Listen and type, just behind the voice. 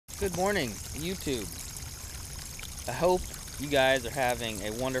Good morning, YouTube. I hope you guys are having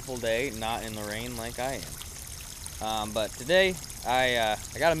a wonderful day, not in the rain like I am. But today, I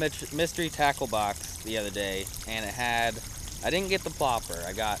got a mystery tackle box the other day, and it had, I didn't get the plopper.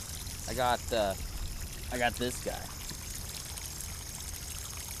 I got this guy.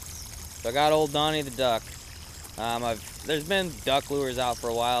 So I got old Donnie the duck. There's been duck lures out for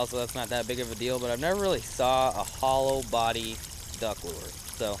a while, so that's not that big of a deal, but I've never really saw a hollow body duck lure.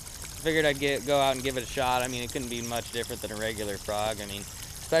 So I figured I'd go out and give it a shot. I mean, it couldn't be much different than a regular frog. I mean,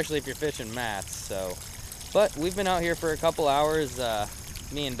 especially if you're fishing mats. So, but we've been out here for a couple hours.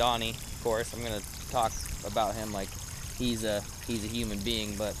 Me and Donnie, of course. I'm gonna talk about him like he's a human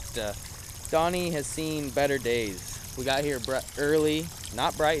being, but Donnie has seen better days. We got here early,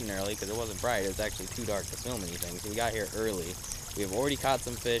 not bright and early because it wasn't bright. It was actually too dark to film anything. So we got here early. We have already caught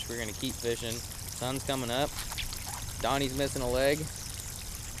some fish. We're gonna keep fishing. Sun's coming up. Donnie's missing a leg.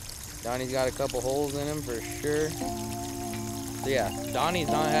 Donnie's got a couple holes in him for sure. So yeah, Donnie's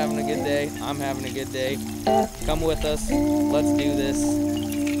not having a good day. I'm having a good day. Come with us. Let's do this.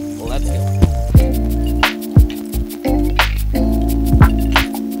 Let's go.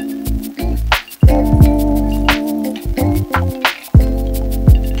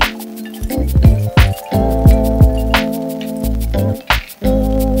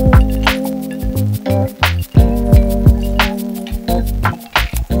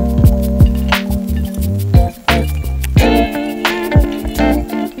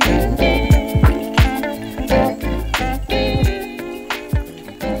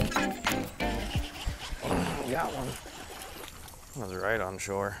 Got one. That was right on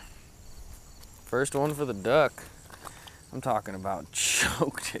shore. First one for the duck. I'm talking about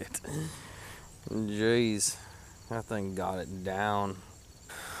choked it. Jeez, that thing got it down.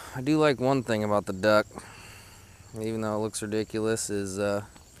 I do like one thing about the duck, even though it looks ridiculous, is it's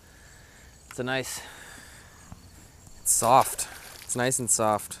soft. It's nice and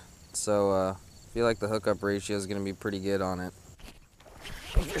soft. So I feel like the hookup ratio is gonna be pretty good on it.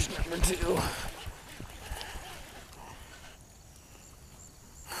 Fish number 2.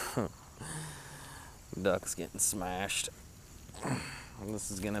 Duck's getting smashed. This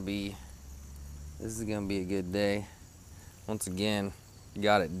is gonna be a good day. Once again,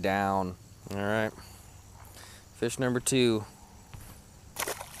 got it down. All right, fish number 2.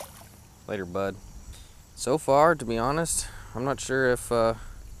 Later, bud. So far, to be honest, I'm not sure if the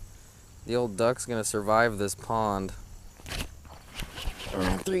old duck's gonna survive this pond.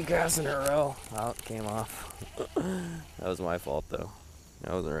 3 casts in a row. Oh, it came off. That was my fault though.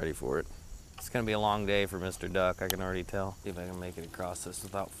 I wasn't ready for it. It's gonna be a long day for Mr. Duck, I can already tell. See if I can make it across this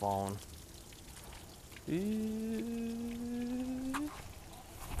without falling.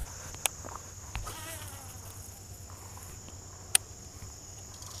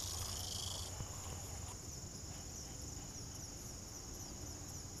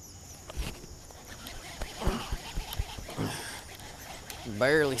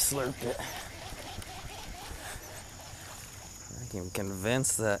 Barely slurped it. I'm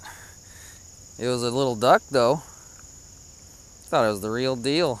convinced that it was a little duck though. Thought it was the real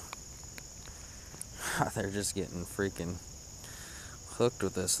deal. They're just getting freaking hooked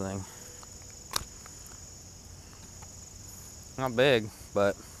with this thing. Not big,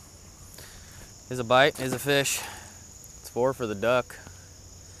 but is a bite, is a fish. It's 4 for the duck.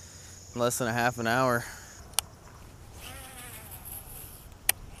 In less than a half an hour.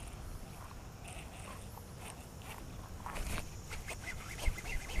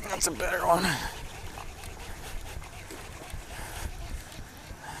 That's a better one.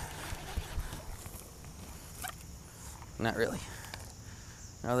 Not really.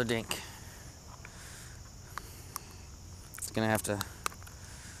 Another dink. It's gonna have to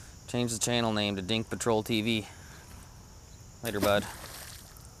change the channel name to Dink Patrol TV. Later, bud.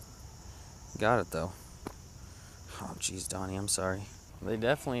 Got it though. Oh geez, Donnie, I'm sorry. They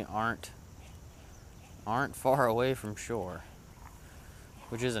definitely aren't far away from shore,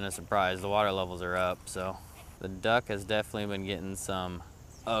 which isn't a surprise. The water levels are up, so the duck has definitely been getting some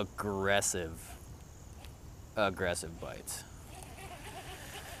aggressive bites.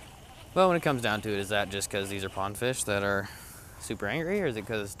 But when it comes down to it, is that just because these are pond fish that are super angry, or is it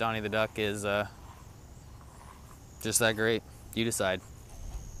because Donnie the duck is just that great? You decide.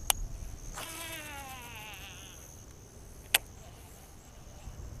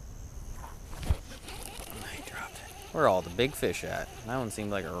 Where are all the big fish at? That one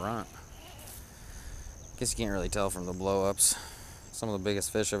seemed like a runt. Guess you can't really tell from the blow-ups. Some of the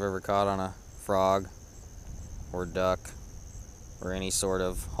biggest fish I've ever caught on a frog or duck or any sort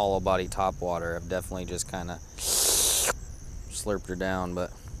of hollow body topwater have definitely just kind of slurped her down,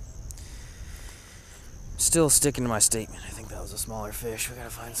 but Still sticking to my statement. I think that was a smaller fish. We gotta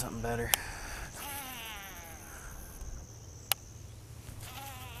find something better.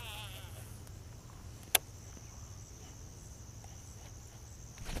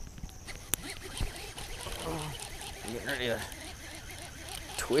 I'm getting ready to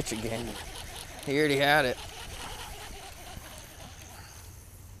twitch again. He already had it.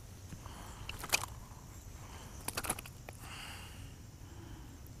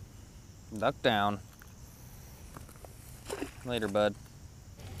 Duck down. Later, bud.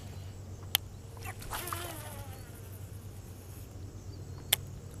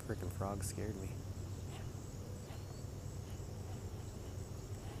 Freaking frog scared me.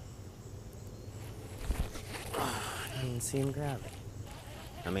 I didn't see him grab it.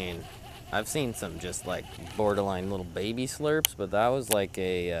 I mean, I've seen some just like borderline little baby slurps, but that was like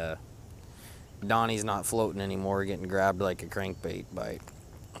a Donnie's not floating anymore, getting grabbed like a crankbait bite.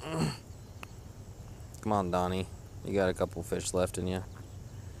 Come on, Donnie. You got a couple fish left in you.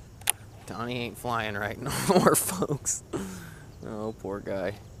 Donnie ain't flying right no more, folks. Oh, poor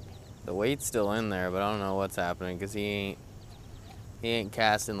guy. The weight's still in there, but I don't know what's happening because he ain't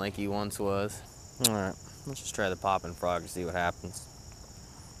casting like he once was. All right, let's just try the popping frog to see what happens.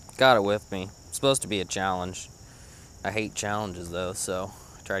 Got it with me. It's supposed to be a challenge. I hate challenges though, so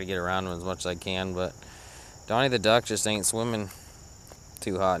I try to get around them as much as I can, but Donnie the duck just ain't swimming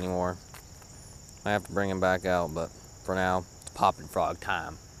too hot anymore. I have to bring him back out, but for now, it's popping frog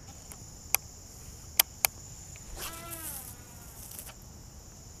time.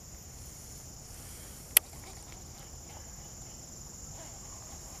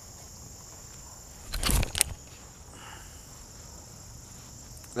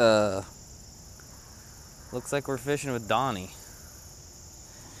 Looks like we're fishing with Donnie.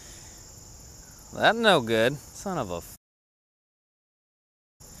 That's no good. Son of a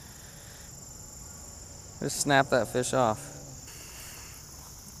just snap that fish off.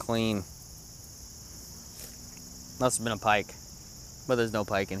 Clean. Must have been a pike. But there's no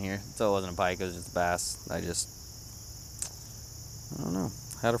pike in here. So it wasn't a pike, it was just a bass. I don't know.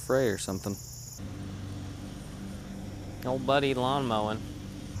 Had a fray or something. Old buddy lawn mowing.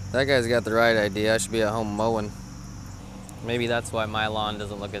 That guy's got the right idea. I should be at home mowing. Maybe that's why my lawn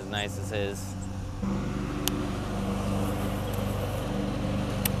doesn't look as nice as his.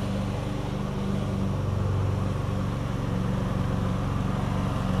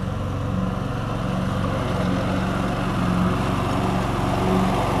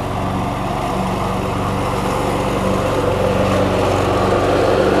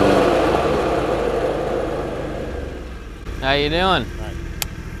 How you doing? Hi.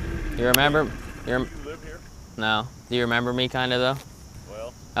 You remember? You live here? No. Do you remember me kind of though?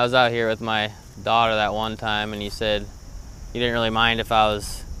 Well, I was out here with my daughter that one time and you said you didn't really mind if I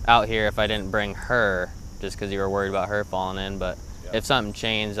was out here if I didn't bring her just because you were worried about her falling in, but yeah. If something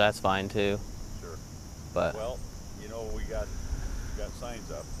changed, that's fine too. Sure. But well, you know, we got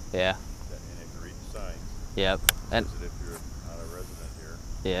signs up. Yeah. And if you read the signs. Yep. And if you're not a resident here.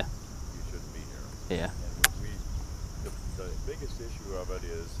 Yeah. You shouldn't be here. Yeah. And the biggest issue of it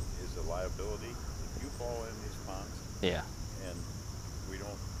is the liability. If you fall in these ponds. Yeah. And we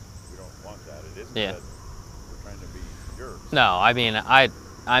don't want that. It isn't yeah. that we're trying to be jerks. No, I mean I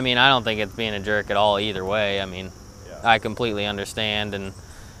don't think it's being a jerk at all either way. I mean, yeah. I completely understand, and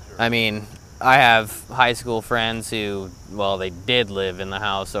sure. I mean, I have high school friends who, well, they did live in the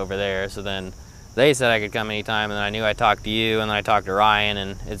house over there, so then they said I could come anytime, and then I knew I talked to you, and then I talked to Ryan,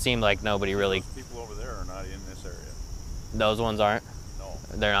 and it seemed like nobody really. Those people over there are not in this area. Those ones aren't? No.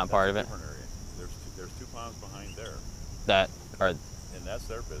 They're not part of it? Different area. There's two ponds behind there. That are. And that's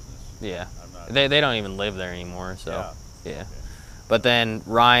their business. Yeah. I'm not. They don't even live there anymore, so. Yeah. Okay. But then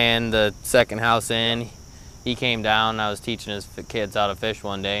Ryan, the second house in, he came down and I was teaching his kids how to fish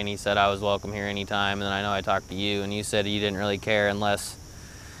one day and he said I was welcome here anytime, and then I know I talked to you and you said you didn't really care unless,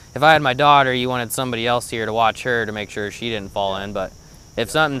 if I had my daughter, you wanted somebody else here to watch her to make sure she didn't fall in, but if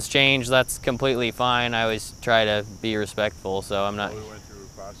something's changed, that's completely fine. I always try to be respectful, so I'm not. Well, we went through a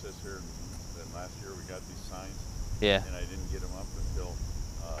process here, and then last year we got these signs. Yeah. And I didn't get them up until.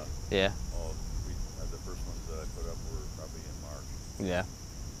 Yeah. Well, the first ones that I put up were probably in March. Yeah.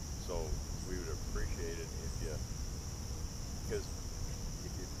 So we would appreciate it if you, because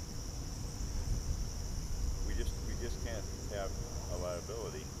we just can't have a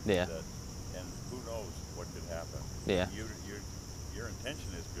liability. Yeah. And who knows what could happen. Yeah. Your intention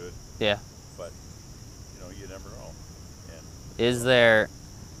is good. Yeah. But you never know. And is there?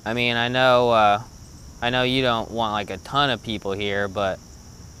 I mean, I know you don't want like a ton of people here, but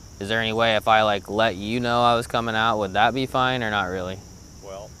is there any way if I like let you know I was coming out, would that be fine or not really?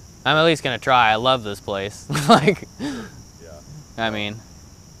 Well, I'm at least gonna try. I love this place. Like, Yeah. I mean,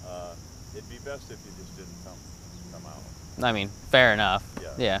 it'd be best if you just didn't come out. I mean, fair enough. Yeah.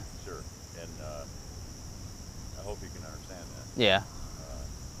 Yeah. Sure. And I hope you can understand that. Yeah.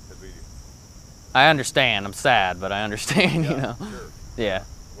 'Cause I understand. I'm sad, but I understand. yeah, You know. Sure. Yeah.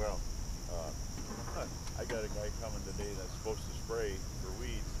 Well, I got a guy coming today that's supposed to spray for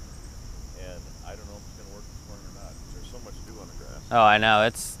weeds, and I don't know if it's gonna work this morning or not. There's so much dew on the grass. Oh, I know.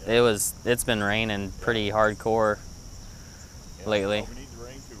 It's been raining pretty hardcore And, lately. we need the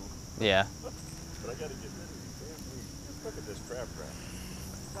rain too. Yeah. But I gotta get rid of these damn weeds. Just look at this crab.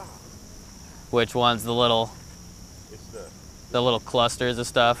 Which one's the little It's the little clusters of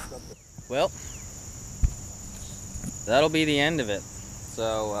stuff? Well, that'll be the end of it.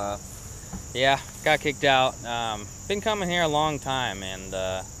 So yeah, got kicked out. Been coming here a long time, and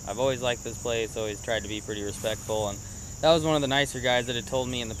I've always liked this place, always tried to be pretty respectful, and that was one of the nicer guys that had told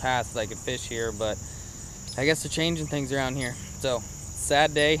me in the past that I could fish here, but I guess they're changing things around here. So,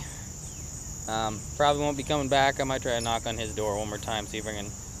 sad day. Probably won't be coming back. I might try to knock on his door one more time, see if I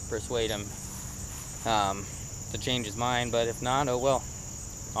can persuade him to change his mind, but if not, oh well.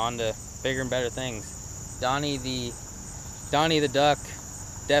 On to bigger and better things. Donnie the duck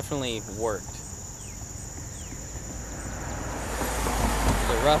definitely worked.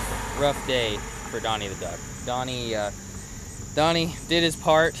 It was a rough day for Donnie the duck. Donnie did his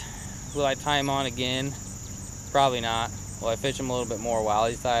part. Will I tie him on again? Probably not. Will I fish him a little bit more while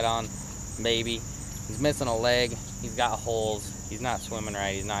he's tied on? Maybe. He's missing a leg. He's got holes. He's not swimming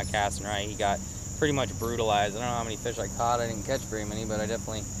right. He's not casting right. He got pretty much brutalized. I don't know how many fish I caught. I didn't catch very many, but I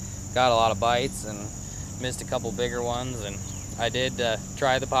definitely got a lot of bites and missed a couple bigger ones. And I did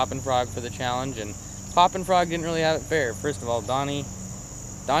try the poppin' frog for the challenge, and poppin' frog didn't really have it fair. First of all, Donnie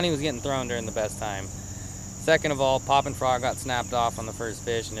was getting thrown during the best time. Second of all, poppin' frog got snapped off on the first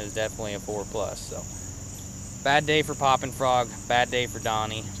fish, and it was definitely a 4+. So bad day for poppin' frog, bad day for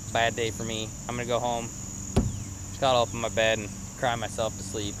Donnie, bad day for me. I'm gonna go home, cuddle up in my bed, and cry myself to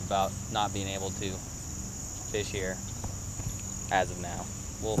sleep about not being able to fish here as of now.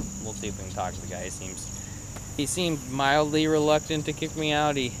 We'll see if we can talk to the guy. He seemed mildly reluctant to kick me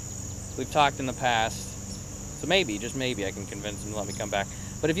out. We've talked in the past, so maybe, just maybe, I can convince him to let me come back.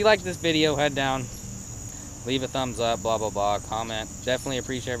 But if you like this video, head down, leave a thumbs up, blah blah blah, comment. Definitely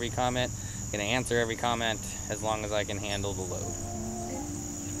appreciate every comment. Gonna answer every comment as long as I can handle the load.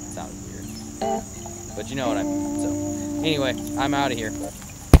 Sounds weird, but you know what I mean. So anyway, I'm out of here.